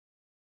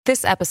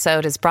This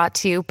episode is brought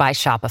to you by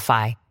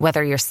Shopify.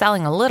 Whether you're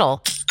selling a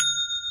little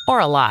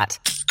or a lot,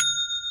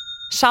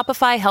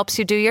 Shopify helps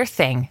you do your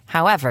thing,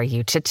 however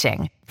you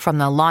cha-ching. From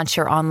the launch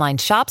your online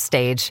shop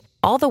stage,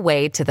 all the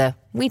way to the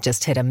we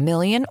just hit 1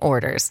 million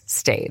orders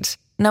stage.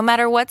 No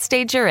matter what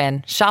stage you're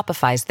in,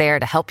 Shopify's there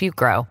to help you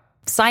grow.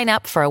 Sign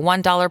up for a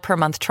 $1 per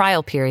month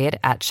trial period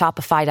at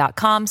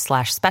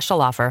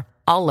shopify.com/special offer,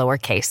 all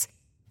lowercase.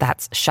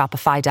 That's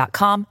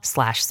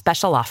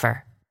shopify.com/special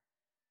offer.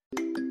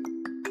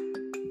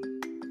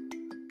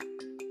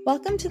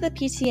 Welcome to the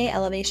PTA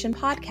Elevation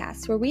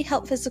Podcast, where we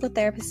help physical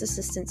therapist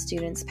assistant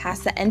students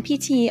pass the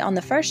NPTE on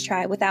the first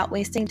try without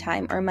wasting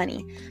time or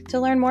money. To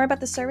learn more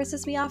about the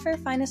services we offer,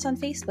 find us on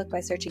Facebook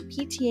by searching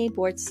PTA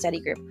Board Study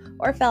Group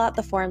or fill out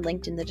the form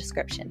linked in the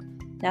description.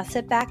 Now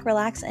sit back,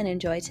 relax, and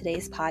enjoy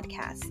today's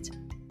podcast.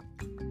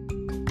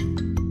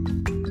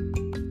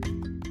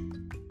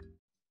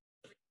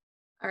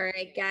 All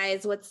right,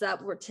 guys, what's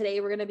up?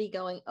 Today we're going to be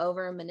going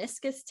over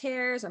meniscus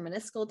tears or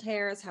meniscal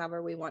tears,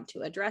 however we want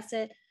to address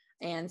it.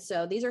 And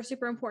so these are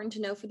super important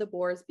to know for the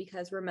boards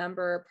because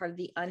remember, part of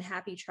the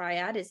unhappy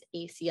triad is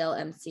ACL,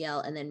 MCL,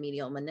 and then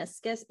medial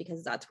meniscus,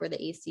 because that's where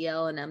the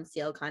ACL and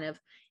MCL kind of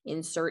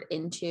insert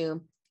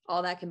into.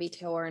 All that can be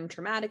torn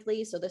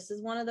traumatically. So this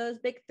is one of those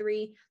big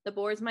three. The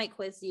boards might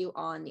quiz you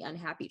on the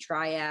unhappy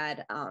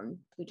triad.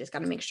 We just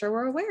got to make sure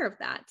we're aware of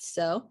that.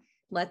 So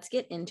let's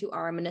get into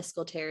our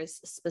meniscal tears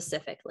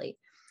specifically.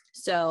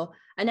 So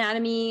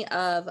anatomy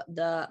of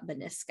the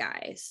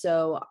menisci.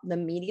 So the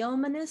medial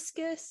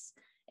meniscus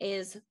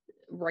is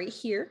right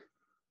here.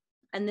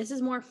 And this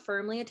is more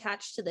firmly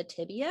attached to the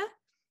tibia.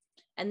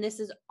 And this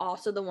is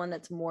also the one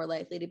that's more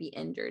likely to be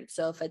injured.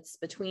 So if it's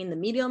between the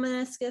medial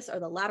meniscus or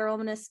the lateral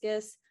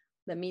meniscus,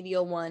 the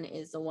medial one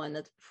is the one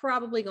that's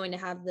probably going to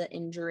have the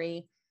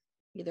injury,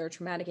 either a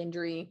traumatic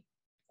injury,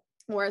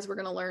 or as we're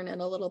going to learn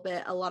in a little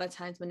bit, a lot of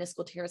times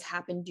meniscal tears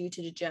happen due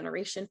to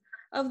degeneration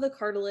of the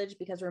cartilage,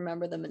 because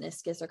remember the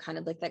meniscus are kind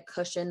of like that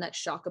cushion, that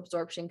shock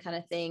absorption kind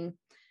of thing.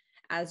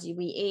 As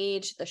we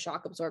age, the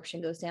shock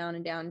absorption goes down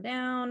and down and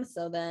down.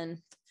 So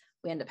then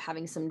we end up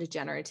having some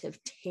degenerative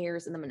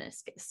tears in the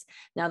meniscus.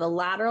 Now, the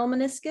lateral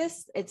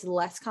meniscus, it's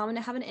less common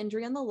to have an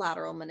injury on the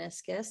lateral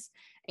meniscus.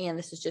 And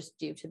this is just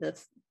due to the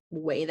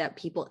way that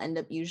people end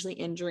up usually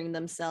injuring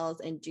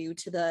themselves and due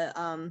to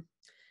the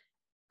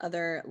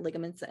other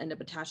ligaments that end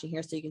up attaching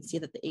here. So you can see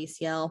that the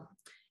ACL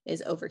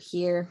is over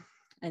here.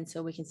 And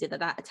so we can see that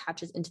that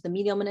attaches into the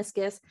medial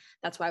meniscus.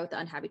 That's why with the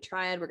unhappy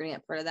triad, we're going to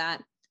get part of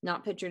that.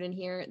 Not pictured in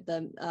here.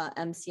 The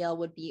MCL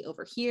would be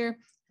over here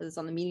because it's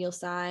on the medial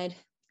side.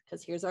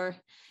 Because here's a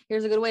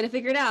good way to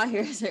figure it out.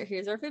 Here's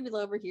our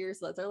fibula over here.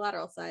 So that's our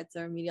lateral side. So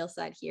our medial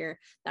side here.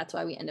 That's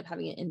why we end up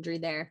having an injury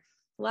there.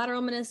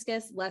 Lateral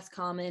meniscus, less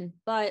common,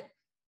 but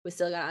we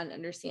still got to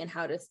understand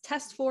how to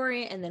test for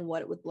it and then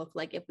what it would look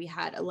like if we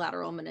had a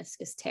lateral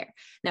meniscus tear.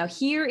 Now,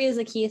 here is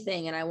a key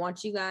thing, and I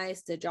want you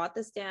guys to jot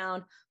this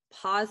down.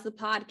 Pause the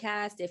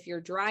podcast. If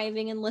you're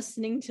driving and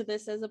listening to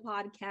this as a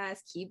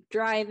podcast, keep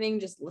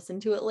driving. Just listen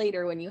to it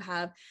later when you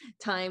have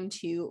time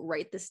to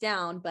write this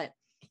down. But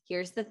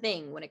here's the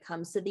thing. When it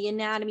comes to the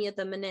anatomy of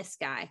the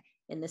menisci,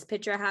 in this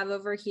picture I have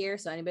over here,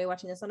 so anybody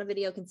watching this on a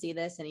video can see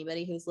this.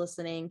 Anybody who's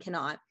listening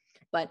cannot.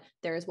 But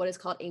there is what is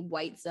called a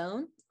white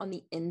zone on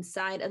the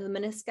inside of the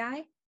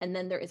menisci. And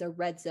then there is a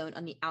red zone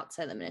on the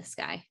outside of the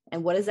menisci.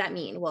 And what does that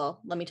mean?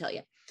 Well, let me tell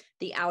you.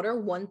 The outer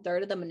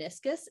 1/3 of the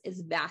meniscus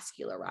is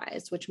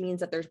vascularized, which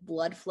means that there's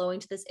blood flowing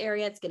to this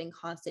area. It's getting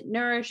constant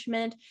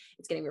nourishment.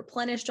 It's getting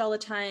replenished all the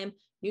time.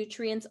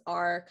 Nutrients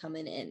are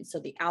coming in. So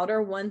the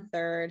outer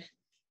 1/3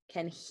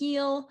 can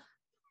heal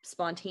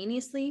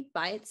spontaneously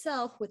by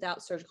itself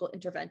without surgical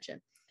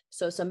intervention.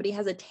 So somebody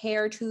has a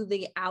tear to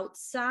the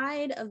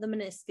outside of the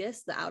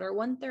meniscus, the outer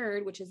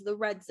 1/3, which is the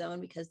red zone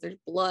because there's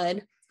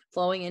blood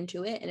flowing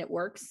into it and it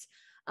works.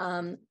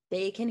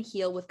 They can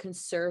heal with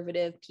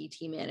conservative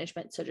PT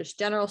management. So just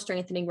general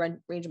strengthening,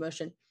 range of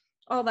motion,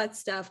 all that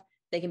stuff,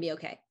 they can be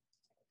okay.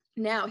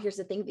 Now, here's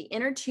the thing. The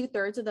inner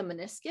 2/3 of the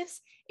meniscus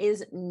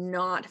is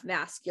not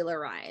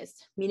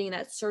vascularized, meaning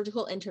that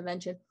surgical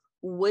intervention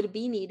would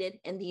be needed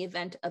in the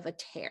event of a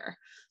tear.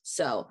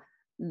 So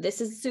this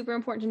is super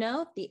important to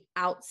know. The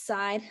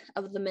outside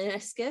of the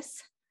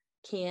meniscus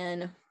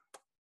can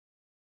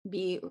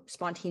be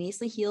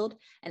spontaneously healed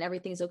and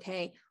everything's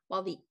okay,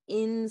 while the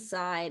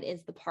inside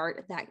is the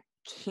part that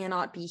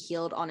cannot be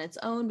healed on its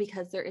own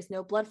because there is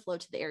no blood flow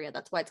to the area.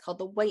 That's why it's called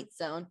the white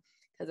zone,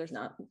 because there's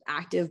not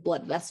active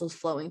blood vessels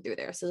flowing through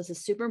there. So this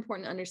is super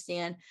important to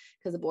understand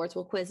because the boards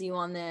will quiz you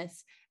on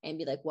this and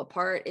be like, what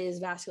part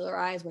is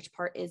vascularized, which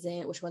part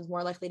isn't, which one's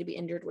more likely to be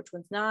injured, which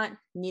one's not.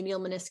 Medial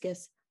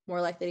meniscus,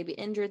 more likely to be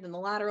injured than the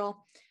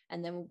lateral.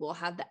 And then we'll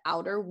have the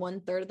outer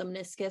 1/3 of the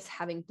meniscus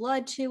having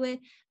blood to it.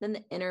 Then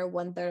the inner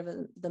 1/3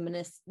 of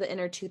the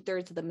inner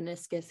 2/3 of the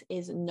meniscus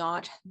is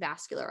not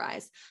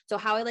vascularized. So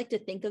how I like to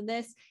think of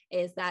this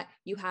is that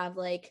you have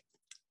like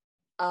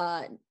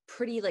a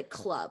pretty like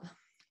club,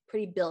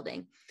 pretty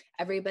building.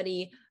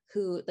 Everybody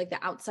who like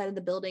the outside of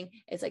the building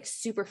is like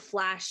super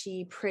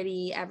flashy,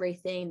 pretty,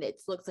 everything.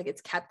 It looks like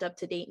it's kept up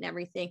to date and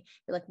everything.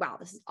 You're like, wow,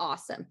 this is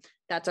awesome.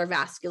 That's our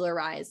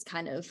vascularized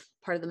kind of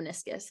part of the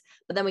meniscus.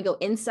 But then we go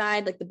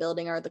inside like the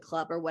building or the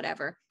club or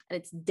whatever, and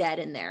it's dead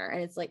in there.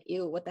 And it's like,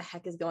 ew, what the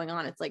heck is going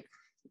on? It's like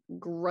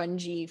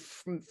grungy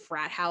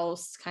frat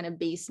house kind of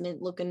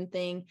basement looking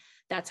thing.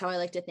 That's how I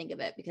like to think of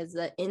it, because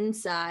the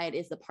inside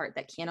is the part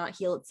that cannot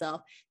heal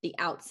itself. The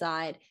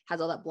outside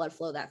has all that blood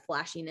flow, that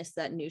flashiness,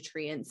 that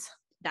nutrients.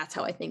 That's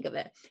how I think of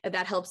it. If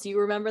that helps you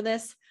remember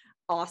this,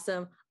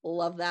 awesome.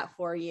 Love that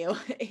for you.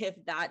 If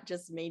that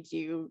just made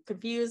you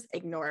confused,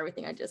 ignore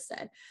everything I just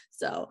said.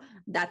 So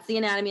that's the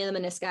anatomy of the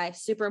menisci.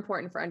 Super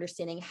important for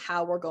understanding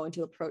how we're going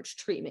to approach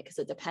treatment, because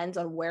it depends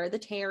on where the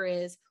tear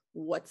is,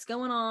 what's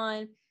going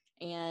on,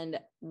 and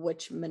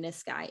which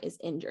menisci is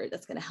injured.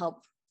 That's going to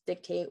help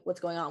dictate what's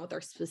going on with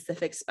our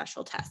specific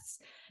special tests.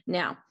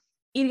 Now,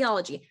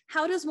 etiology.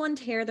 How does one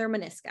tear their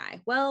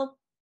menisci? Well,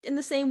 in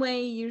the same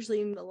way,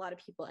 usually a lot of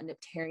people end up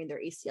tearing their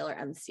ACL or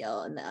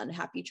MCL in the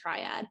unhappy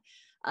triad,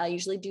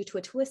 usually due to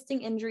a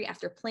twisting injury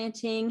after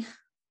planting.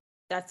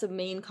 That's a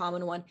main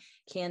common one.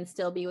 Can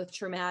still be with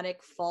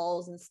traumatic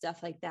falls and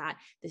stuff like that.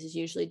 This is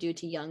usually due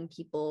to young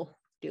people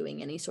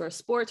doing any sort of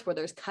sports where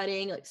there's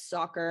cutting, like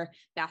soccer,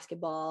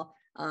 basketball,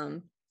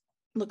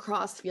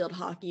 lacrosse, field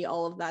hockey,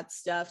 all of that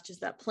stuff,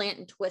 just that plant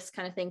and twist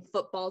kind of thing.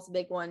 Football's a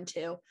big one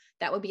too.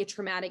 That would be a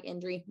traumatic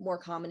injury, more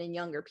common in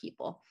younger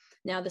people.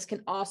 Now, this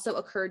can also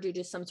occur due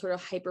to some sort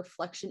of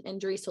hyperflexion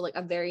injury. So like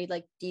a very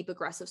like deep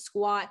aggressive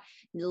squat,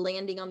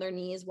 landing on their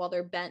knees while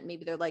they're bent.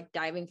 Maybe they're like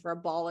diving for a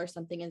ball or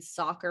something in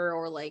soccer,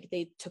 or like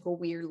they took a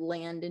weird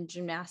land in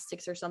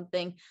gymnastics or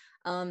something.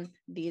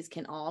 These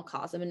can all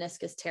cause a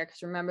meniscus tear,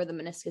 because remember, the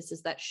meniscus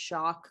is that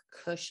shock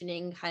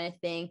cushioning kind of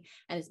thing,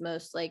 and is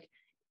most like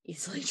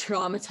easily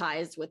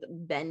traumatized with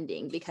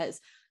bending.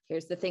 Because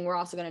here's the thing we're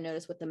also going to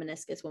notice with the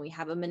meniscus: when we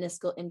have a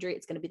meniscal injury,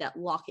 it's going to be that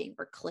locking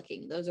or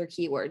clicking. Those are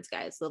keywords,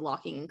 guys, the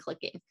locking and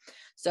clicking.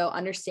 So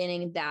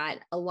understanding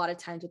that a lot of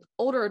times with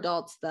older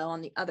adults, though,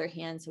 on the other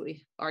hand, so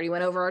we already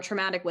went over our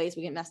traumatic ways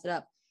we can mess it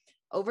up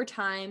over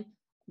time,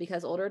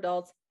 because older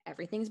adults,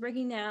 everything's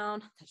breaking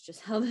down. That's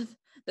just how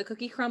the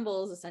cookie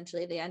crumbles.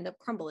 Essentially, they end up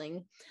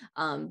crumbling.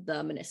 The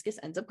meniscus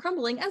ends up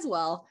crumbling as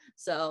well.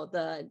 So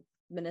the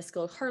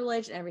meniscal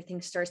cartilage and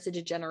everything starts to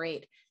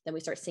degenerate. Then we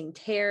start seeing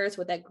tears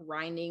with that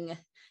grinding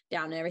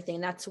down and everything.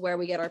 And that's where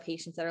we get our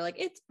patients that are like,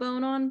 it's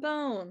bone on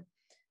bone,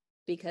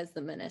 because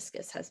the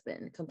meniscus has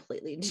been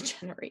completely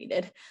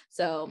degenerated.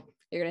 So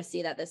you're going to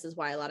see that this is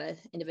why a lot of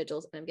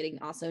individuals end up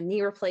getting also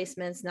knee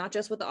replacements, not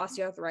just with the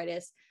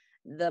osteoarthritis.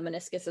 The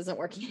meniscus isn't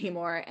working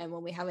anymore. And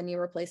when we have a knee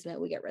replacement,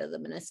 we get rid of the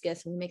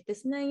meniscus and we make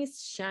this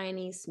nice,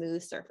 shiny,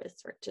 smooth surface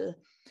for it to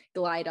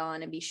glide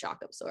on and be shock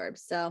absorbed.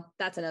 So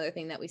that's another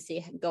thing that we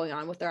see going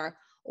on with our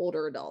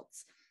older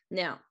adults.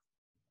 Now,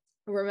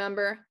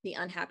 remember the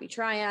unhappy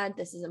triad.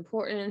 This is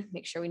important.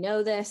 Make sure we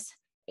know this.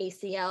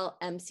 ACL,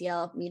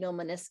 MCL, medial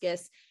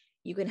meniscus.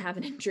 You can have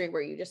an injury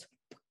where you just,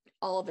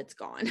 all of it's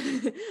gone.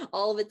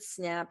 All of it's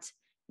snapped.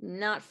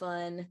 Not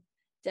fun.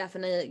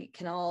 Definitely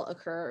can all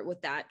occur with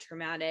that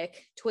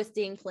traumatic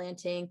twisting,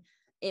 planting,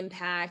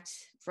 impact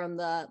from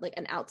the like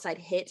an outside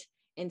hit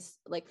in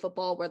like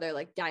football, where they're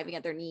like diving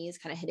at their knees,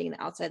 kind of hitting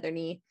the outside of their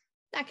knee.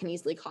 That can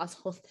easily cause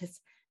all of this.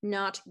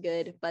 Not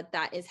good, but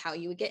that is how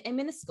you would get a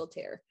meniscal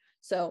tear.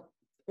 So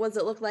what does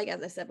it look like?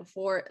 As I said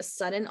before, a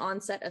sudden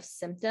onset of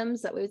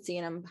symptoms that we would see,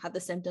 and I have the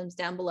symptoms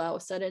down below. A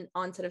sudden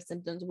onset of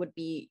symptoms would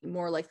be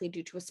more likely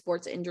due to a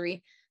sports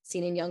injury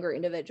seen in younger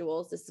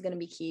individuals. This is going to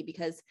be key,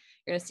 because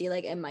you're going to see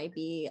like it might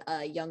be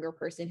a younger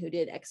person who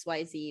did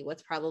XYZ.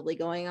 What's probably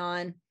going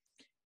on?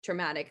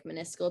 Traumatic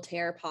meniscal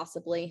tear,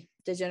 possibly.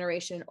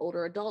 Degeneration in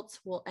older adults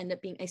will end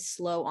up being a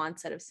slow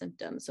onset of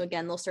symptoms. So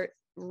again, they'll start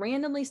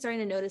randomly starting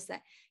to notice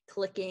that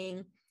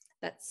clicking,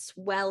 that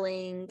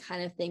swelling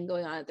kind of thing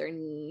going on at their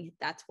knee.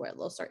 That's where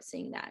they'll start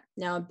seeing that.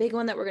 Now, a big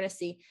one that we're going to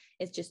see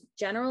is just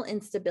general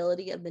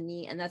instability of the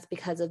knee. And that's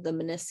because of the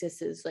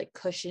meniscus's like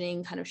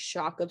cushioning, kind of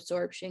shock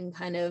absorption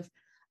kind of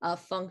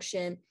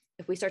function.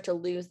 If we start to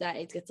lose that,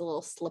 it gets a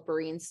little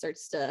slippery and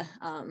starts to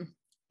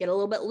get a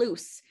little bit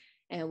loose.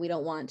 And we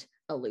don't want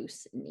a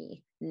loose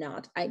knee.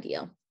 Not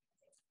ideal.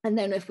 And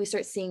then if we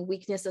start seeing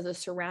weakness of the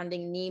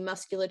surrounding knee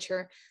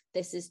musculature,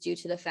 this is due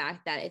to the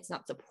fact that it's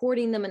not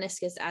supporting the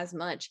meniscus as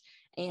much,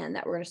 and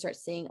that we're going to start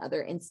seeing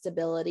other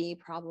instability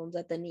problems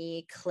at the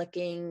knee,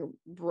 clicking,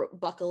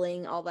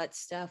 buckling, all that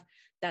stuff.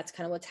 That's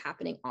kind of what's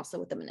happening also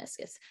with the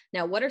meniscus.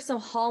 Now, what are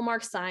some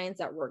hallmark signs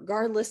that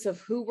regardless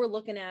of who we're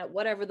looking at,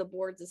 whatever the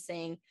boards is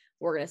saying,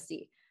 we're going to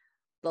see?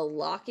 The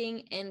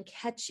locking and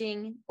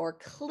catching or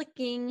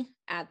clicking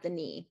at the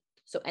knee.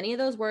 So any of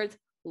those words,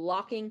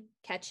 locking,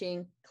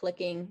 catching,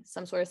 clicking,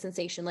 some sort of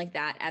sensation like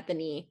that at the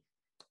knee,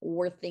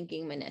 we're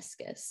thinking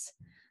meniscus.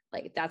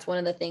 Like that's one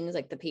of the things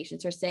like the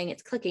patients are saying,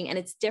 it's clicking, and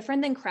it's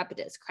different than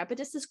crepitus.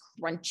 Crepitus is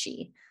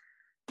crunchy.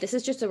 This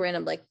is just a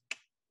random like,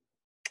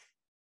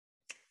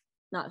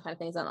 not the kind of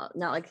things, not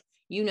like,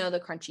 you know, the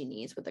crunchy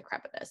knees with the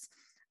crepitus.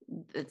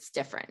 it's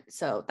different.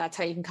 So that's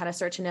how you can kind of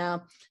start to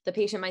know. The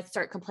patient might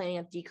start complaining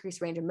of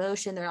decreased range of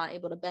motion. They're not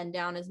able to bend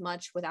down as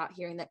much without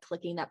hearing that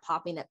clicking, that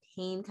popping, that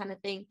pain kind of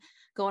thing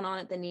going on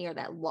at the knee, or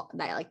that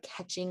like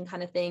catching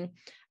kind of thing.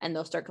 And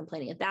they'll start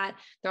complaining of that.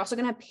 They're also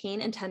going to have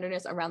pain and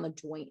tenderness around the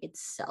joint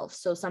itself.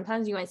 So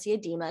sometimes you might see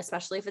edema,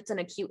 especially if it's an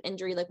acute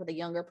injury, like with a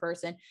younger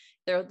person.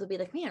 They'll be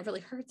like, man, it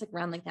really hurts, like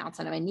around like the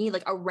outside of my knee,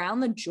 like around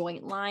the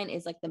joint line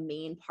is like the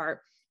main part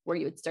where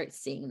you would start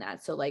seeing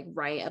that. So like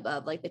right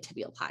above like the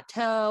tibial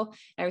plateau,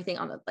 everything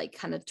on the like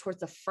kind of towards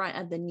the front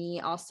of the knee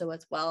also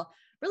as well.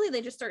 Really,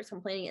 they just start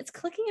complaining. It's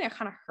clicking and it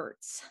kind of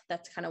hurts.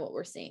 That's kind of what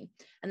we're seeing.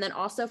 And then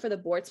also for the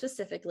board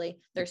specifically,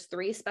 there's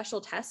 3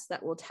 special tests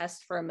that will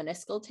test for a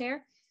meniscal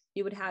tear.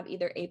 You would have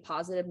either a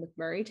positive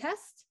McMurray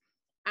test,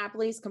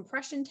 Apley's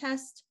compression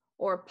test,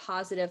 or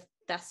positive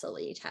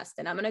Thessaly test.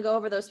 And I'm going to go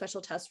over those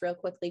special tests real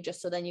quickly, just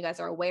so then you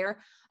guys are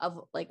aware of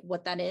like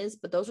what that is.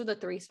 But those are the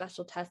 3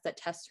 special tests that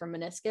test for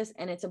meniscus.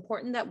 And it's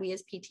important that we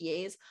as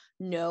PTAs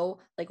know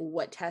like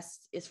what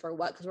test is for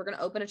what, because we're going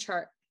to open a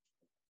chart.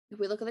 If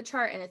we look at the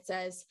chart and it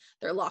says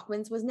their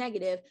Lockman's was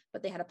negative,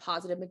 but they had a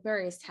positive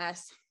McMurray's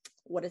test,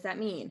 what does that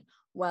mean?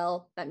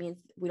 Well, that means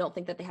we don't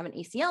think that they have an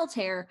ACL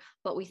tear,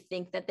 but we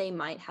think that they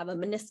might have a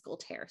meniscal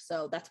tear.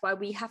 So that's why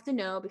we have to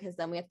know, because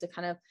then we have to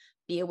kind of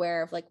be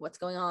aware of like what's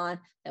going on,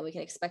 and we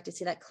can expect to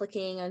see that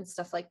clicking and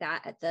stuff like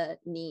that at the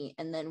knee.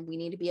 And then we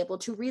need to be able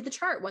to read the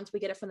chart once we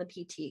get it from the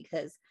PT,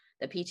 because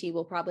the PT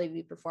will probably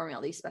be performing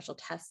all these special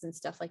tests and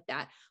stuff like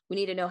that. We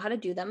need to know how to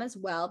do them as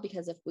well,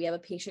 because if we have a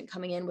patient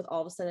coming in with all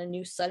of a sudden a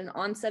new sudden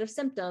onset of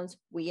symptoms,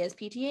 we as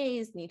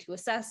PTAs need to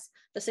assess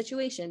the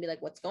situation and be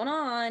like, what's going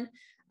on?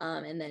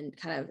 And then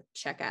kind of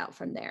check out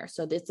from there.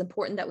 So it's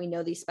important that we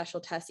know these special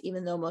tests,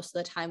 even though most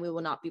of the time we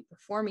will not be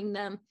performing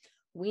them.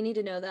 We need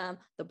to know them.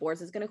 The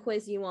boards is going to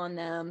quiz you on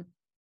them.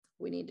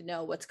 We need to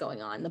know what's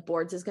going on. The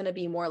boards is going to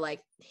be more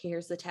like,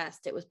 here's the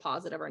test. It was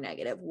positive or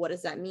negative. What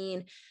does that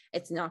mean?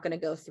 It's not going to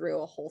go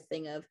through a whole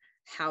thing of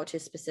how to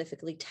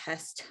specifically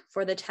test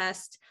for the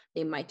test.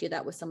 They might do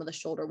that with some of the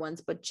shoulder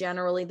ones, but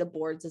generally the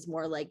boards is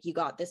more like, you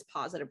got this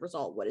positive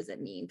result. What does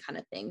it mean kind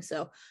of thing?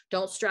 So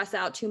don't stress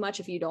out too much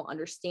if you don't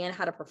understand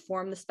how to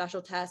perform the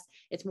special test.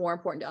 It's more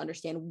important to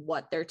understand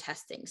what they're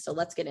testing. So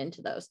let's get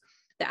into those.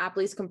 The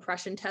Apley's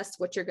compression test,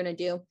 what you're going to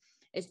do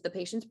is the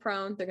patient's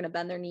prone. They're going to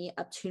bend their knee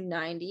up to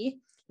 90.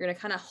 You're going to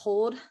kind of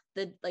hold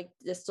the like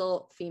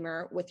distal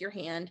femur with your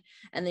hand,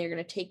 and then you're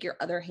going to take your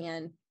other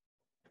hand,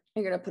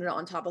 you're going to put it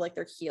on top of like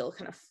their heel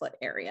kind of foot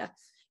area.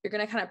 You're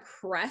going to kind of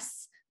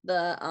press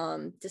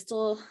the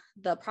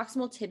the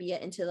proximal tibia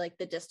into like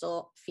the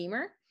distal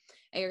femur,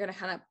 and you're going to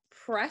kind of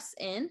press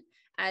in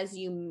as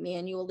you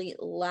manually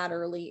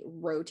laterally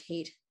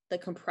rotate the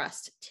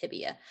compressed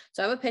tibia.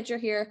 So I have a picture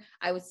here.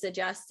 I would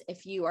suggest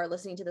if you are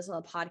listening to this on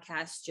a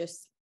podcast,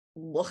 just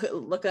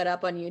look it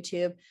up on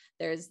YouTube.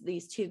 There's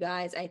these 2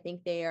 guys. I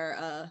think they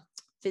are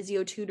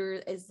physio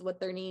tutor is what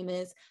their name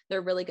is.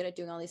 They're really good at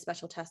doing all these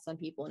special tests on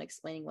people and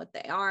explaining what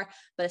they are.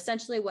 But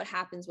essentially what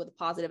happens with a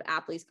positive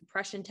Apley's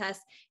compression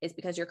test is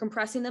because you're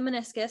compressing the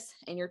meniscus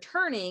and you're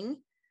turning,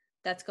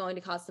 that's going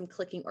to cause some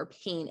clicking or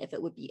pain if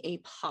it would be a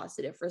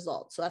positive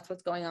result. So that's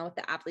what's going on with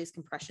the Apley's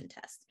compression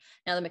test.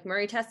 Now, the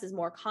McMurray test is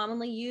more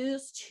commonly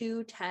used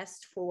to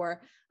test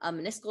for a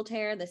meniscal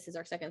tear. This is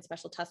our second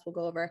special test we'll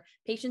go over.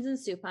 Patients in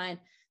supine,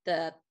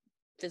 the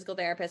physical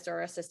therapist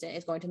or assistant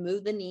is going to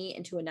move the knee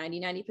into a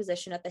 90-90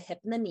 position at the hip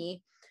and the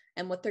knee.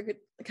 And what they're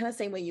kind of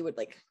same way you would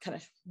like kind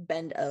of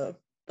bend a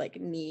like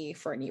knee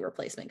for a knee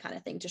replacement kind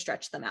of thing to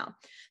stretch them out.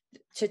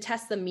 To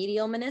test the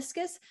medial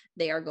meniscus,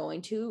 they are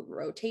going to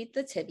rotate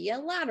the tibia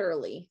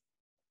laterally.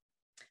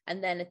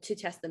 And then to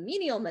test the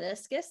medial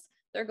meniscus,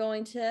 they're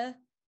going to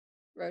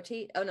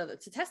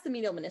to test the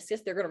medial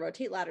meniscus, they're going to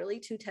rotate laterally.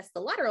 To test the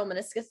lateral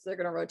meniscus, they're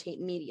going to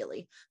rotate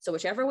medially. So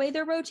whichever way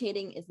they're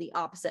rotating is the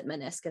opposite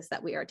meniscus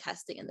that we are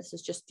testing. And this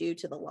is just due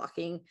to the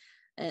locking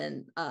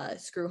and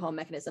screw home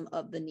mechanism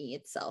of the knee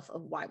itself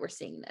of why we're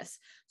seeing this.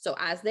 So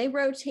as they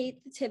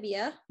rotate the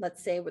tibia,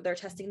 let's say they're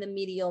testing the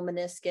medial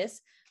meniscus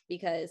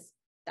because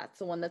that's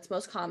the one that's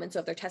most common. So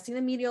if they're testing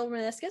the medial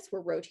meniscus,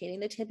 we're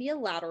rotating the tibia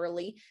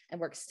laterally and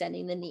we're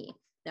extending the knee.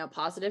 Now,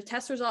 positive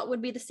test result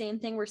would be the same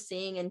thing we're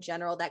seeing in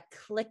general, that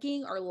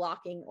clicking or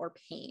locking or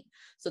pain.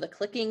 So the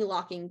clicking,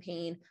 locking,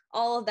 pain,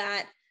 all of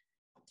that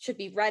should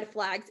be red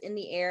flags in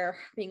the air,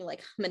 being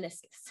like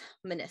meniscus,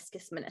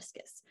 meniscus,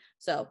 meniscus.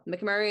 So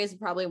McMurray is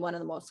probably one of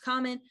the most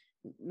common.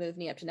 Move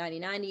knee up to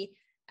 90-90.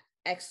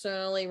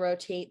 Externally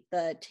rotate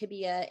the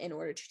tibia in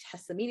order to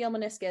test the medial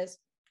meniscus.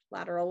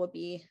 Lateral would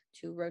be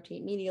to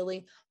rotate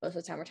medially. Most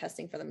of the time we're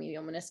testing for the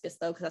medial meniscus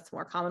though, because that's the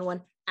more common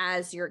one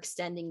as you're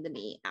extending the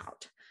knee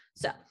out.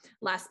 So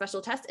last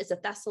special test is a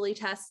Thessaly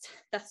test.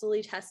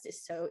 Thessaly test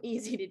is so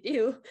easy to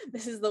do.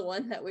 This is the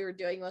one that we were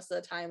doing most of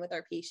the time with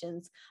our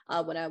patients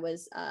when I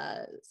was,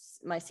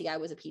 my CI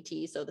was a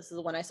PT. So this is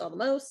the one I saw the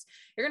most.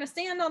 You're going to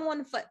stand on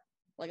one foot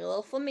like a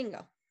little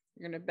flamingo.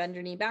 You're going to bend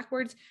your knee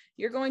backwards.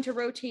 You're going to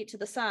rotate to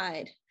the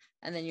side,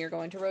 and then you're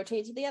going to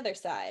rotate to the other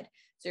side.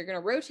 So you're going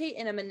to rotate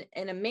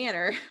in a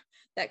manner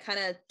that kind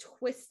of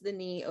twists the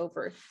knee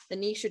over. The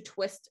knee should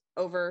twist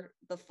over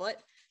the foot,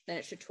 then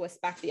it should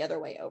twist back the other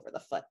way over the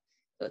foot.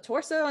 So the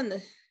torso and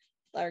the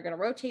are going to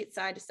rotate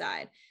side to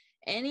side.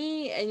 And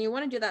you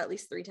want to do that at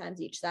least 3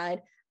 times each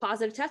side.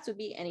 Positive test would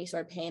be any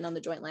sort of pain on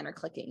the joint line or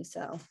clicking.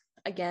 So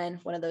again,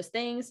 one of those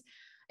things.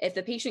 If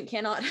the patient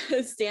cannot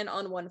stand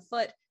on one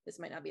foot, this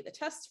might not be the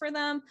test for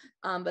them.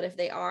 But if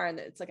they are, and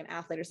it's like an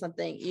athlete or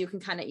something, you can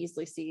kind of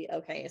easily see,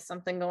 okay, is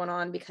something going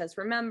on? Because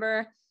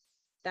remember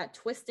that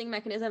twisting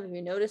mechanism, if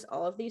you notice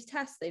all of these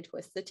tests, they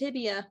twist the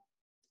tibia.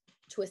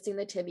 Twisting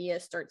the tibia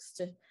starts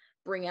to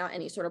bring out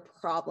any sort of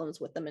problems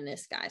with the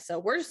menisci. So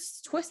we're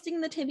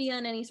twisting the tibia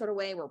in any sort of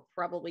way, we're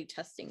probably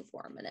testing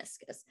for a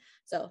meniscus.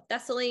 So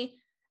Thessaly,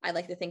 I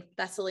like to think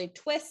Thessaly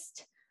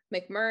twist.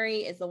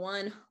 McMurray is the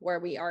one where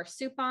we are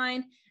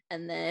supine,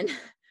 and then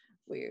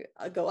we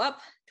go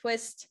up,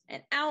 twist,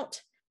 and out.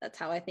 That's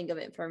how I think of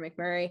it for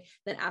McMurray.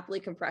 Then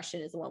aptly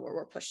compression is the one where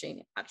we're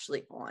pushing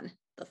actually on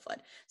the foot.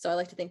 So I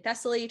like to think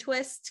Thessaly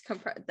twist,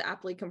 the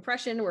aptly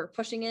compression, we're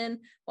pushing in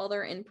while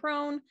they're in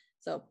prone.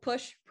 So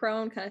push,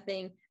 prone kind of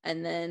thing.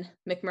 And then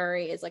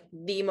McMurray is like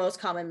the most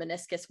common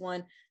meniscus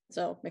one.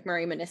 So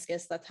McMurray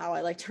meniscus, that's how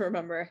I like to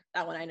remember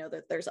that one. I know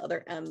that there's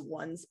other M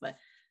ones, but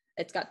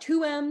it's got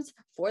 2 M's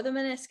for the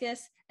meniscus,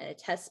 and it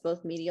tests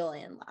both medial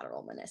and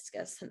lateral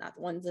meniscus. And that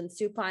one's in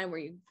supine, where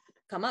you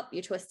come up,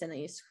 you twist, and then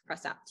you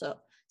press out. So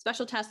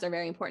special tests are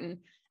very important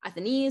at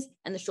the knees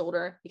and the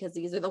shoulder, because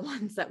these are the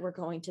ones that we're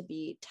going to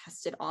be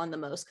tested on the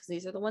most, because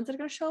these are the ones that are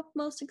going to show up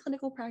most in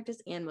clinical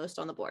practice and most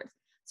on the board.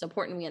 So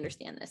important we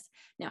understand this.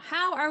 Now,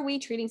 how are we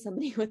treating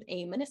somebody with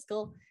a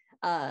meniscal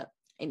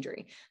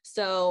injury?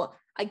 So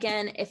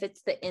again, if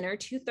it's the inner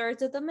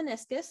 2/3 of the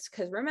meniscus,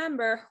 because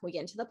remember, we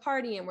get into the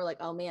party and we're like,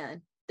 oh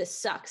man, this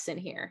sucks in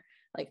here.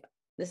 Like,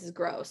 this is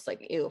gross,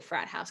 like, ew,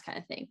 frat house kind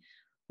of thing.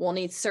 We'll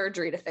need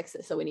surgery to fix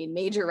it. So we need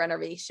major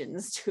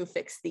renovations to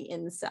fix the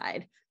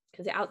inside,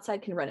 because the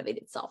outside can renovate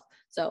itself.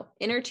 So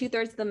inner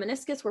 2/3 of the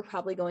meniscus, we're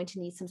probably going to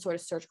need some sort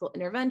of surgical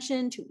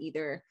intervention to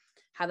either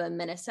have a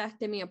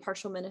meniscectomy, a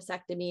partial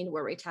meniscectomy,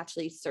 where we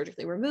actually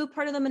surgically remove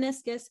part of the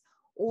meniscus,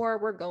 or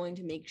we're going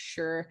to make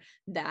sure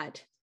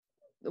that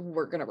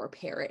we're going to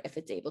repair it if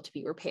it's able to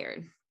be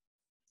repaired.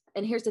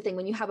 And here's the thing,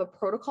 when you have a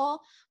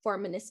protocol for a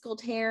meniscal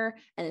tear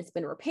and it's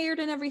been repaired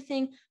and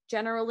everything,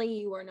 generally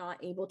you are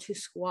not able to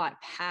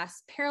squat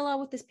past parallel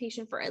with this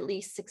patient for at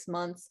least 6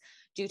 months,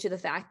 due to the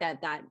fact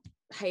that that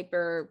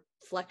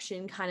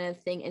hyperflexion kind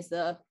of thing is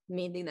the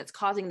main thing that's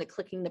causing the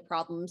clicking, the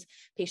problems.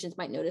 Patients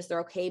might notice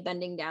they're okay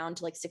bending down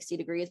to like 60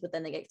 degrees, but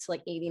then they get to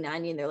like 80,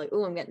 90, and they're like,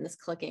 oh, I'm getting this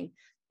clicking.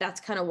 That's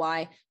kind of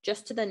why,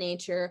 just to the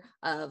nature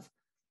of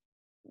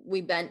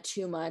we bent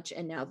too much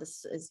and now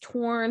this is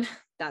torn.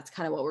 That's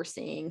kind of what we're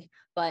seeing.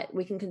 But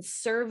we can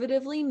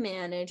conservatively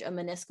manage a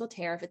meniscal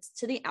tear if it's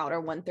to the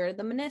outer 1/3 of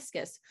the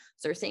meniscus.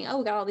 So we're saying, oh,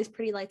 we got all these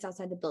pretty lights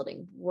outside the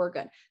building, we're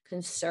good.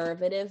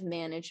 Conservative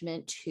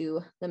management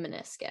to the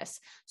meniscus.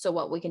 So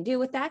what we can do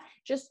with that,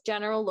 just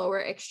general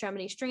lower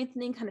extremity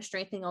strengthening, kind of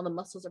strengthening all the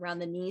muscles around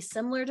the knee,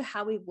 similar to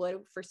how we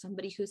would for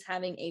somebody who's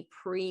having a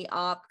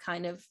pre-op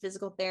kind of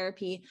physical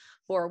therapy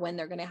for when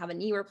they're going to have a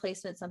knee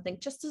replacement, something,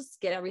 just to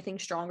get everything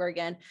stronger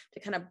again, to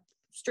kind of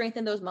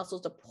strengthen those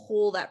muscles, to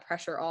pull that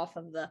pressure off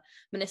of the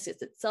meniscus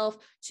itself,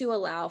 to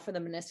allow for the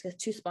meniscus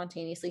to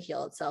spontaneously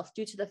heal itself,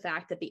 due to the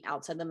fact that the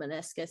outside of the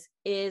meniscus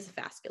is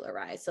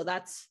vascularized. So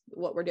that's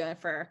what we're doing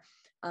for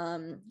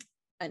a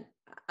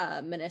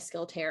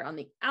meniscal tear on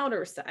the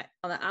outer side,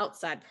 on the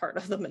outside part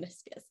of the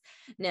meniscus.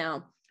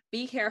 Now,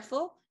 be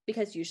careful,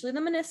 because usually the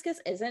meniscus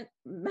isn't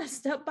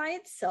messed up by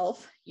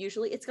itself.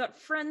 Usually it's got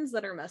friends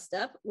that are messed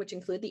up, which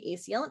include the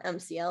ACL and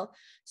MCL.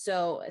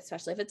 So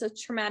especially if it's a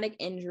traumatic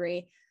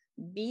injury,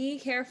 be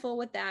careful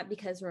with that,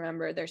 because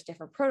remember, there's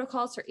different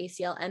protocols for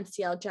ACL,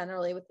 MCL.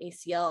 Generally with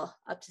ACL,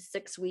 up to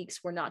 6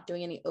 weeks, we're not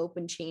doing any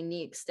open chain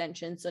knee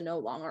extension. So no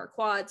longer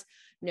quads,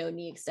 no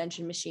knee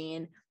extension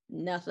machine,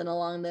 nothing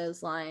along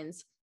those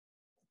lines.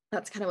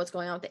 That's kind of what's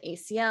going on with the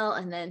ACL.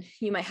 And then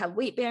you might have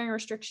weight bearing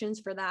restrictions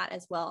for that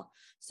as well.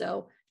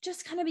 So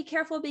just kind of be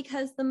careful,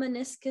 because the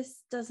meniscus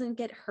doesn't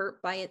get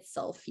hurt by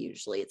itself.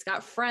 Usually it's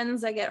got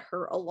friends that get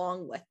hurt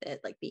along with it,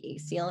 like the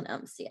ACL and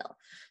MCL.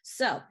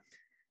 So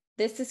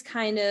this is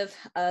kind of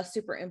a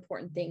super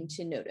important thing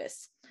to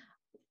notice.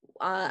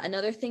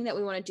 Another thing that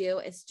we want to do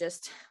is,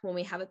 just when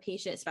we have a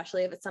patient,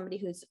 especially if it's somebody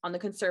who's on the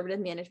conservative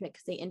management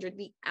because they injured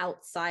the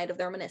outside of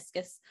their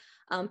meniscus,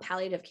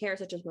 palliative care,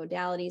 such as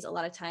modalities, a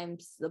lot of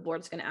times the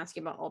board's going to ask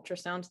you about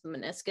ultrasound to the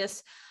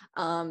meniscus.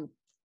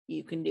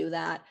 You can do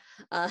that,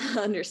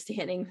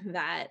 understanding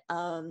that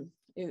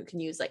you can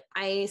use like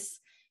ice,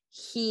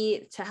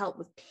 heat to help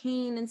with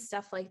pain and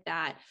stuff like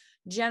that.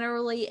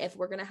 Generally, if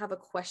we're going to have a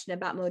question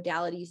about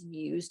modalities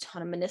used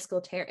on a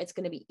meniscal tear, it's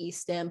going to be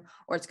e-stim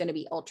or it's going to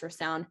be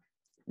ultrasound.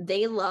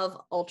 They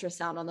love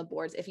ultrasound on the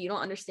boards. If you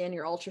don't understand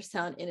your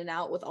ultrasound in and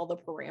out with all the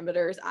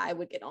parameters, I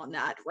would get on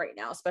that right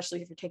now,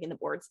 especially if you're taking the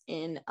boards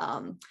in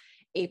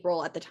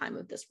April at the time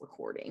of this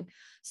recording.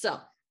 So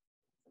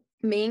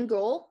main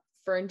goal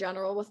for in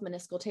general with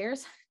meniscal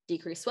tears: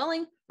 decrease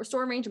swelling,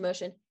 restore range of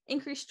motion,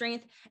 increase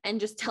strength, and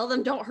just tell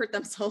them don't hurt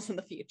themselves in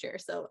the future.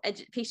 So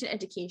patient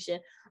education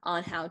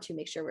on how to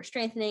make sure we're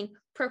strengthening,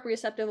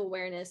 proprioceptive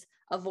awareness,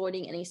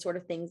 avoiding any sort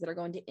of things that are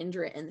going to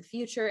injure it in the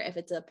future. If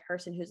it's a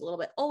person who's a little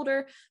bit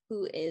older,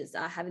 who is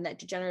having that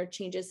degenerative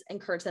changes,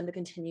 encourage them to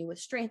continue with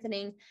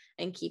strengthening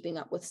and keeping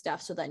up with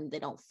stuff so then they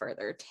don't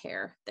further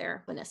tear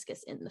their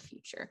meniscus in the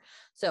future.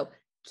 So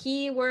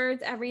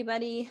keywords,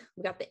 everybody.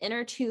 We got the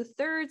inner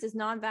 2/3 is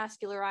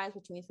non-vascularized,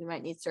 which means we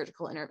might need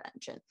surgical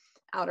intervention.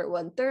 Outer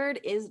 1/3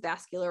 is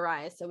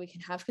vascularized, so we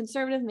can have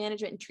conservative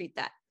management and treat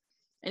that.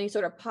 Any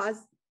sort of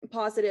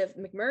positive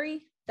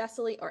McMurray,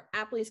 Thessaly, or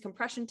Apley's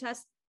compression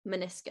test,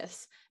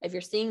 meniscus. If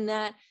you're seeing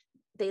that,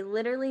 they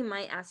literally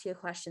might ask you a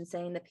question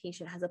saying the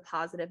patient has a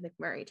positive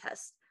McMurray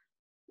test.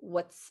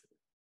 What's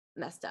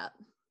messed up?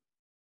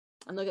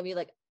 And they'll give you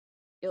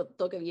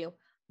they'll give you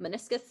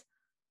meniscus,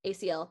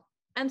 ACL,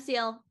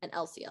 MCL, and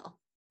LCL.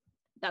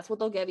 That's what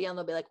they'll give you, and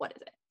they'll be like, what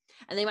is it?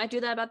 And they might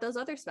do that about those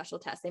other special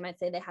tests. They might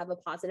say they have a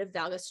positive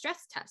valgus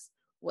stress test.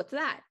 What's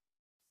that?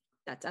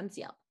 That's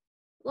MCL.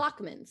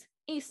 Lockman's,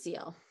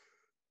 ACL.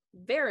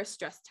 Varus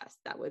stress test,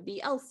 that would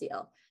be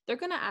LCL.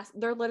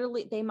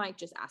 They might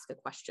just ask a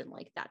question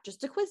like that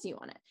just to quiz you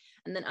on it.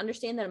 And then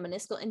understand that a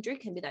meniscal injury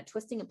can be that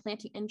twisting and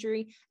planting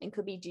injury and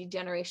could be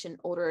degeneration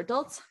in older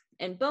adults.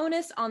 And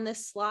bonus on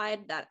this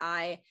slide that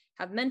I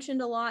have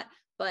mentioned a lot,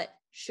 but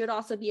should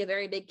also be a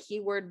very big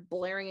keyword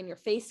blaring in your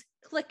face: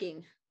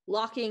 clicking,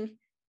 locking,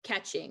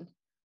 catching,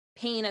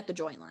 pain at the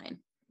joint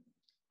line.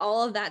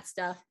 All of that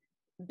stuff,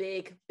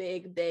 big,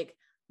 big, big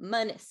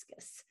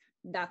meniscus.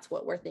 That's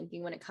what we're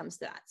thinking when it comes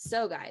to that.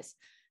 So guys,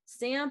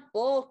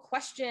 sample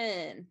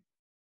question.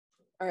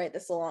 All right,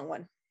 this is a long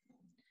one.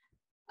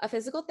 A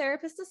physical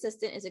therapist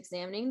assistant is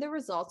examining the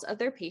results of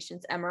their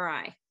patient's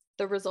MRI.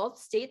 The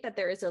results state that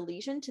there is a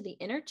lesion to the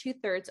inner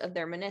 2/3 of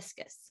their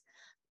meniscus.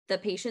 The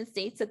patient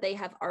states that they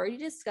have already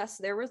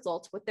discussed their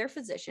results with their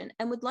physician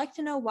and would like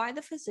to know why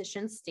the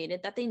physician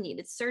stated that they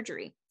needed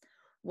surgery.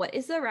 What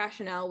is the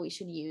rationale we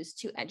should use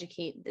to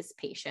educate this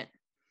patient?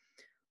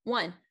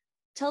 1,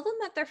 tell them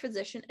that their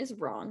physician is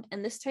wrong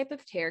and this type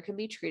of tear can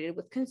be treated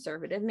with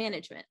conservative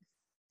management.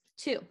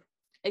 2,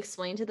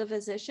 explain to the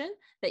physician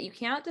that you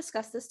cannot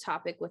discuss this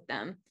topic with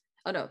them.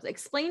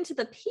 Explain to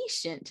the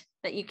patient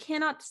that you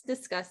cannot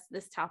discuss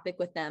this topic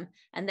with them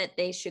and that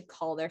they should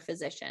call their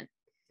physician.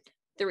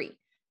 3,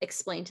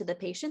 explain to the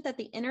patient that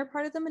the inner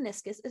part of the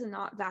meniscus is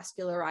not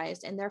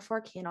vascularized and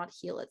therefore cannot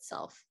heal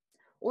itself.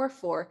 Or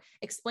 4,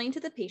 explain to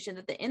the patient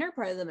that the inner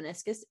part of the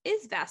meniscus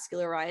is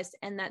vascularized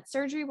and that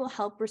surgery will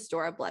help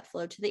restore a blood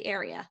flow to the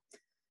area.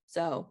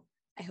 So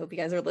I hope you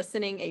guys are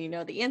listening and you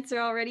know the answer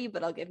already,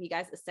 but I'll give you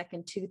guys a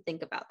second to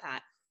think about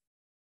that.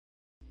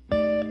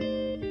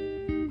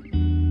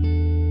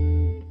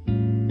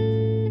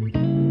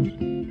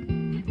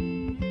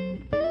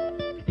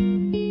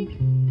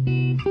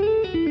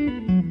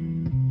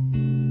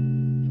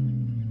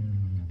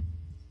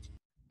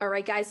 All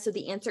right, guys, so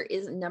the answer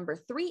is number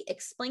 3.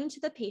 Explain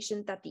to the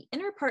patient that the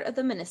inner part of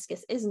the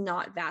meniscus is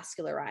not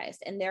vascularized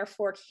and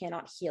therefore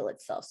cannot heal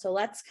itself. So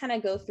let's kind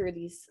of go through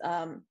these,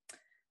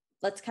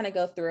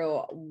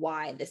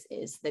 why this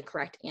is the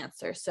correct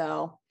answer.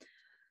 So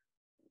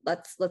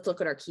let's look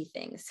at our key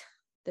things.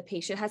 The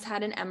patient has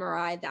had an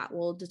MRI that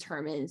will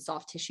determine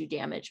soft tissue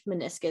damage,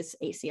 meniscus,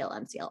 ACL,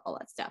 MCL, all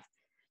that stuff.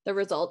 The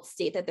results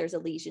state that there's a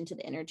lesion to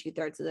the inner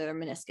 2/3 of their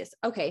meniscus.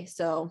 Okay,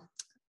 so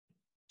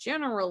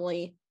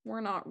generally, we're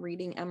not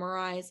reading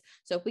MRIs.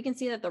 So if we can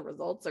see that the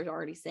results are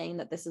already saying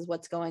that this is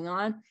what's going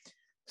on,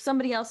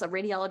 somebody else, a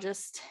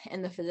radiologist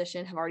and the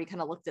physician, have already kind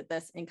of looked at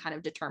this and kind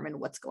of determined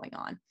what's going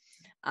on.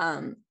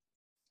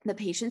 The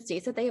patient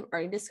states that they have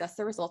already discussed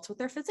the results with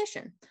their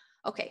physician.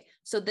 Okay,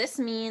 so this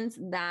means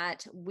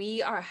that we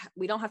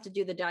don't have to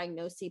do the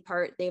diagnosis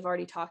part. They've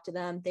already talked to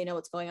them. They know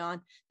what's going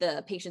on.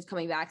 The patient's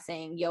coming back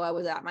saying, yo, I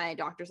was at my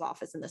doctor's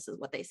office and this is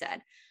what they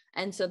said.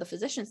 And so the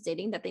physician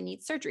stating that they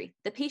need surgery.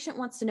 The patient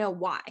wants to know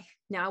why.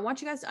 Now I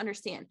want you guys to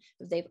understand,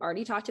 if they've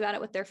already talked about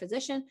it with their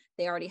physician,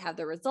 they already have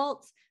the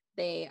results.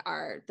 The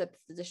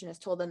physician has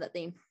told them that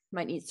they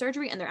might need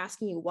surgery and they're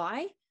asking you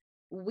why.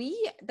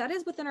 That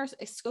is within our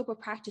scope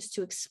of practice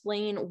to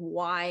explain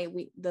why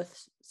the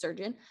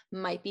surgeon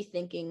might be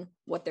thinking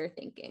what they're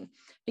thinking,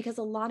 because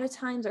a lot of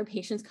times our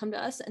patients come to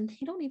us and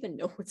they don't even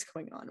know what's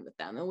going on with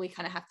them and we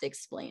kind of have to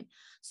explain.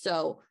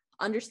 So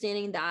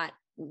understanding that,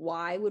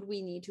 why would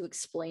we need to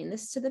explain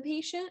this to the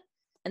patient,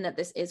 and that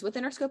this is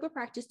within our scope of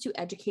practice to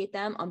educate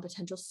them on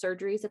potential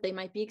surgeries that they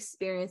might be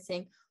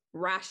experiencing,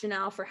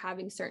 rationale for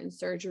having certain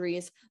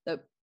surgeries,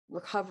 the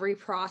recovery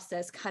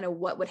process, kind of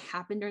what would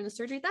happen during the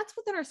surgery. That's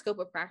within our scope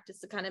of practice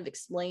to kind of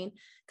explain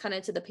kind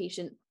of to the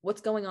patient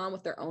what's going on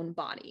with their own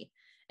body.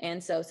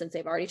 And so since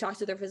they've already talked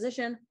to their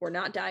physician, we're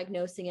not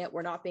diagnosing it.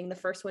 We're not being the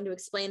first one to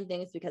explain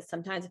things, because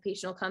sometimes a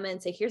patient will come in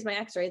and say, here's my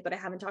x-rays, but I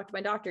haven't talked to my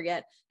doctor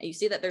yet. And you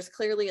see that there's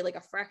clearly like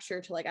a fracture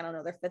to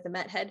their fifth and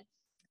met head.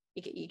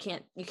 You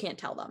can't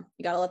tell them.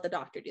 You got to let the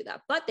doctor do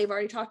that, but they've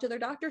already talked to their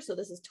doctor. So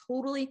this is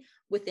totally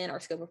within our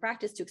scope of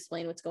practice to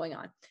explain what's going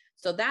on.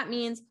 So that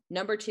means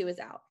number 2 is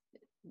out.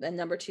 Then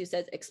number 2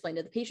 says, explain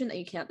to the patient that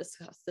you can't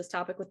discuss this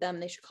topic with them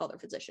and they should call their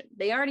physician.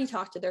 They already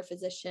talked to their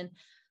physician.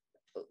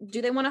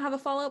 Do they want to have a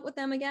follow-up with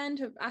them again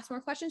to ask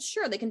more questions?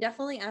 Sure, they can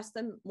definitely ask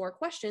them more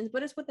questions,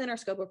 but it's within our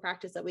scope of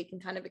practice that we can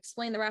kind of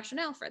explain the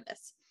rationale for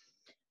this.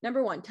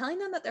 Number 1, telling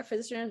them that their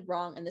physician is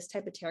wrong and this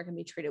type of tear can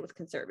be treated with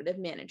conservative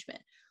management.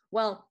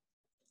 Well,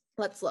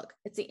 let's look.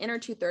 It's the inner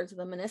 2/3 of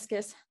the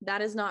meniscus.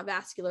 That is not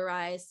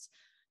vascularized.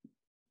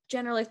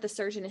 Generally, if the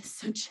surgeon is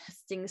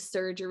suggesting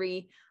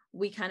surgery,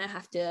 we kind of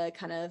have to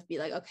kind of be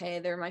like, okay,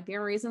 there might be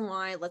a reason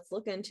why. Let's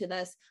look into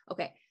this.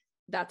 Okay,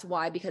 that's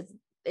why, because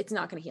it's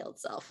not going to heal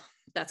itself.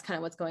 That's kind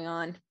of what's going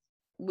on.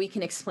 We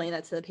can explain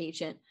that to the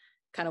patient,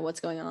 kind of what's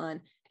going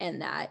on,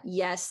 and that,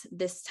 yes,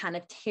 this kind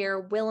of tear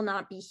will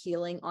not be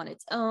healing on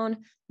its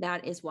own.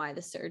 That is why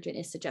the surgeon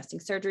is suggesting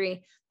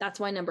surgery. That's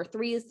why number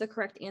 3 is the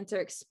correct answer,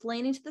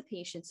 explaining to the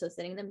patient. So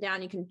sitting them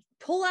down, you can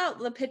pull out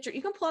the picture.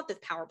 You can pull out this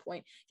PowerPoint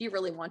if you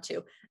really want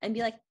to and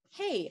be like,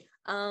 hey,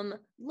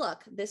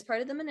 look, this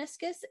part of the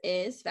meniscus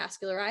is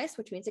vascularized,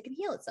 which means it can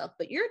heal itself,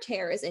 but your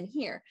tear is in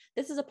here.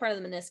 This is a part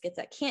of the meniscus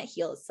that can't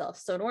heal itself.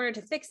 So in order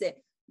to fix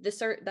it,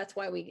 that's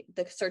why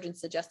the surgeon's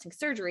suggesting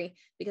surgery,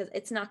 because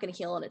it's not going to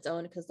heal on its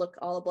own, because look,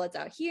 all the blood's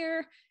out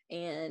here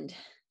and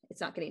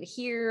it's not getting to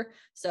here.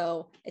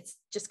 So it's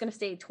just going to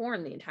stay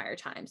torn the entire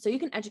time. So you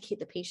can educate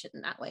the patient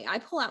in that way. I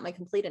pull out my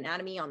complete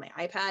anatomy on my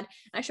iPad and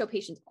I show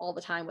patients all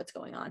the time what's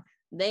going on.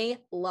 They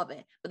love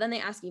it. But then they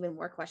ask even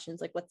more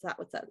questions like, what's that?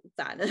 What's that? What's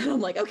that? And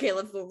I'm like, okay,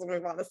 let's move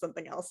on to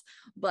something else.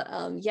 But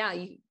yeah,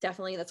 you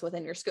definitely, that's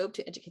within your scope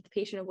to educate the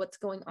patient of what's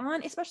going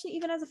on, especially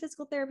even as a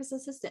physical therapist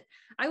assistant.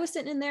 I was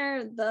sitting in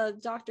there, the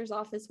doctor's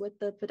office with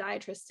the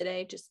podiatrist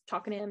today, just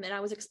talking to him. And I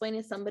was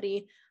explaining to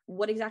somebody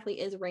what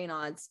exactly is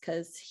Raynaud's,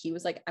 because he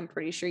was like, I'm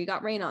pretty sure you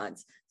got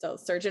Raynaud's. So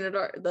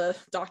the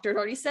doctor had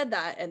already said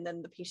that. And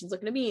then the patient's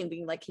looking at me and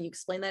being like, can you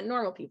explain that in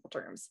normal people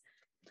terms?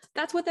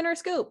 That's within our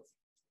scope.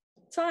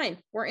 It's fine.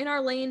 We're in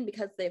our lane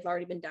because they've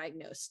already been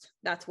diagnosed.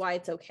 That's why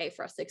it's okay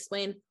for us to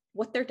explain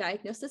what their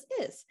diagnosis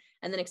is.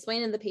 And then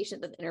explain to the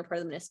patient that the inner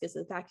part of the meniscus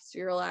is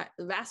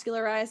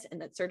vascularized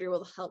and that surgery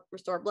will help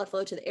restore blood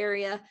flow to the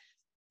area.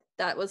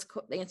 That was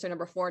the answer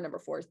number 4. Number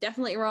 4 is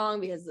definitely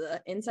wrong, because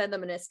the inside the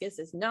meniscus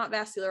is not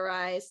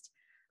vascularized,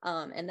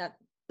 and that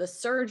the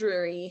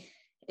surgery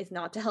is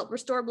not to help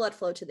restore blood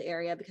flow to the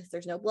area, because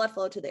there's no blood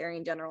flow to the area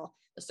in general.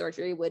 The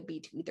surgery would be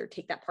to either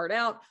take that part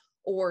out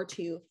or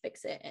to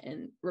fix it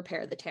and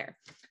repair the tear.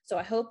 So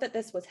I hope that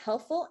this was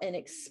helpful in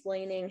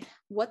explaining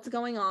what's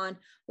going on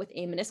with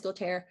a meniscal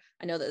tear.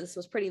 I know that this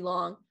was pretty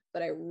long,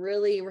 but I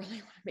really, really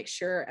want to make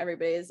sure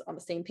everybody's on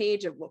the same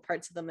page of what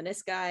parts of the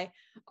menisci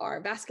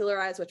are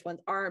vascularized, which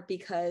ones aren't,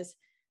 because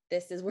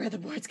this is where the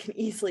boards can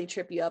easily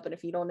trip you up. And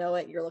if you don't know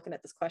it, you're looking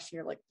at this question,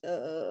 you're like,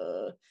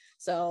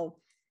 So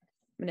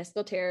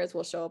meniscal tears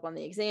will show up on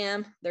the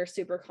exam. They're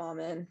super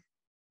common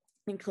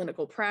in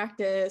clinical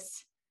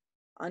practice.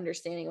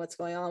 Understanding what's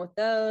going on with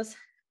those.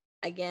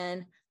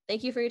 Again,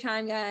 thank you for your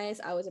time,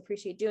 guys. I always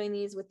appreciate doing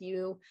these with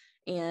you,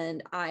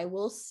 and I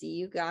will see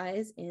you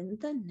guys in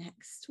the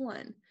next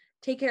one.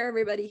 Take care,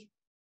 everybody.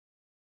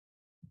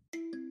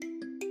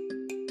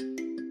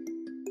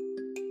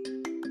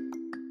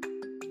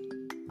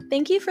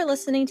 Thank you for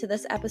listening to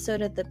this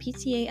episode of the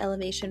PTA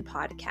Elevation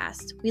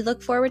Podcast. We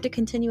look forward to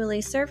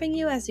continually serving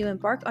you as you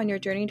embark on your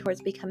journey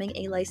towards becoming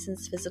a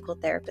licensed physical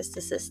therapist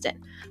assistant.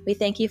 We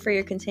thank you for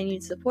your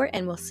continued support,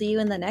 and we'll see you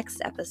in the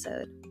next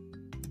episode.